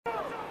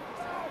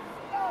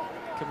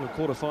couple of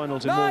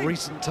quarter-finals in more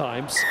recent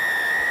times.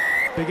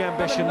 Big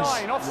ambitions,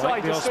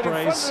 like the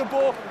Ospreys, and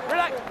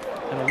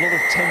a lot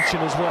of tension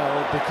as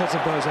well because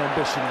of those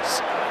ambitions.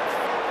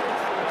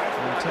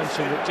 And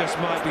tension that just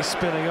might be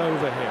spilling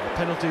over here.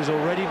 Penalty's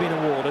already been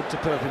awarded to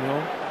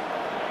Perpignan.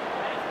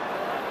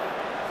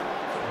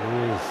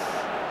 Oof.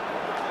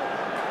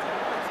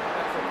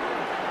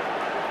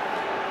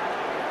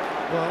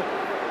 Well,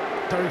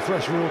 Perry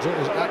Freshwater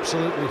is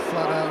absolutely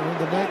flat out, and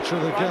in the nature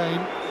of the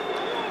game,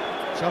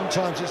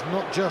 sometimes it's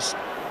not just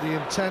the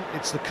intent,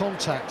 it's the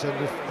contact,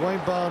 and if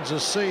Wayne Barnes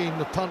has seen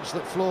the punch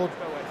that floored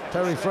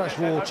Perry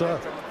Freshwater,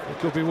 it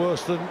could be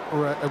worse than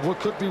red, it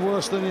could be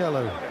worse than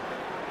yellow.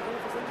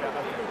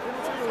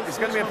 It's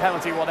going to be a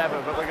penalty, whatever,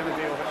 but we're going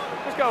to deal with it.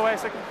 Just go away a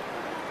second.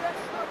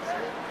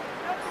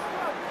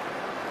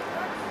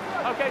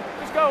 Okay,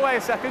 just go away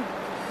a second.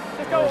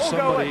 Just go, well,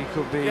 somebody go away.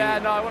 Could be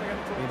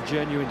in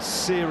genuine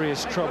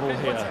serious trouble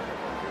here. Okay,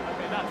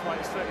 that's why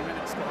it's 30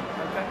 minutes gone.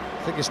 Okay.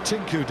 I think it's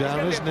Tinku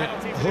down, isn't it?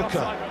 Hooker.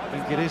 I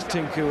think it is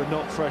Tinku and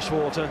not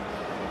Freshwater.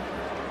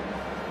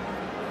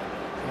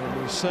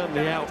 And he's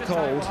certainly out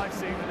cold.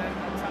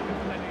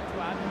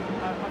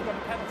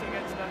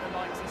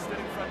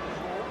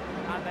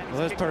 Well,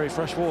 there's Perry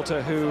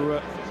Freshwater, who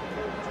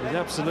is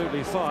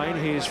absolutely fine.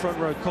 His front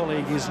row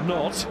colleague is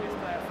not.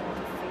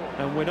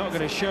 And we're not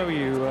going to show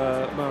you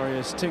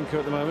Marius Tinku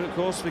at the moment, of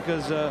course,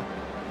 because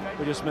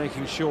we're just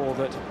making sure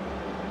that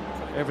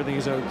everything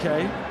is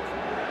okay.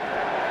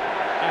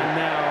 And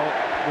now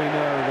we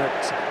know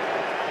that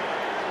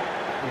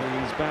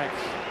he's back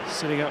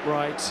sitting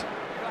upright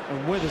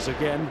and with us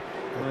again.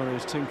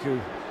 Marius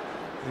Tinku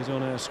is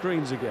on our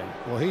screens again.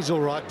 Well, he's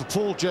all right, but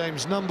Paul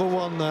James, number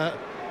one there,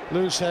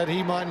 loose head,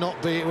 he might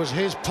not be. It was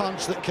his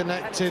punch that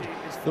connected.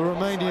 The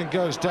Romanian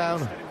goes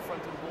down.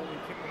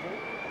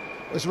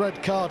 It's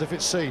red card if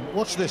it's seen.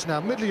 Watch this now,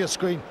 middle of your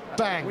screen,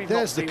 bang,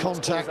 there's the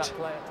contact.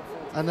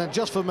 And then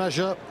just for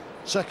measure,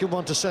 second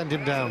one to send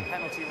him down.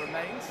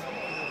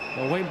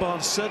 Well, Wayne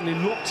Barnes certainly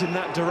looked in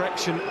that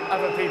direction.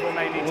 Other people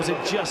may need. Was it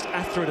just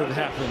after it had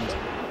happened?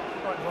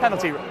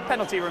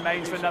 Penalty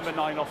remains for number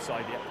 9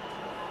 offside, yeah.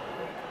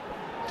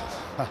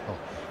 Well,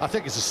 I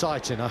think it's a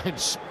sighting. I know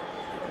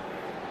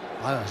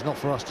it's not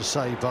for us to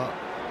say, but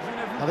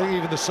I think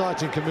even the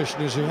sighting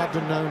commissioners, who have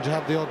been known to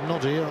have the odd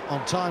noddy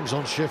on times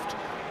on shift,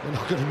 they're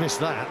not going to miss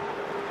that.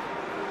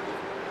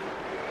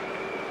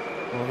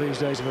 Well, these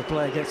days, if a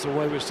player gets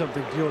away with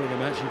something during a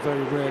match, he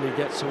very rarely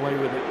gets away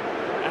with it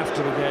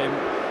after the game.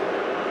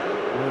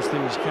 Those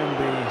things can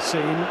be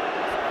seen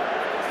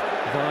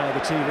via the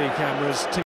TV cameras.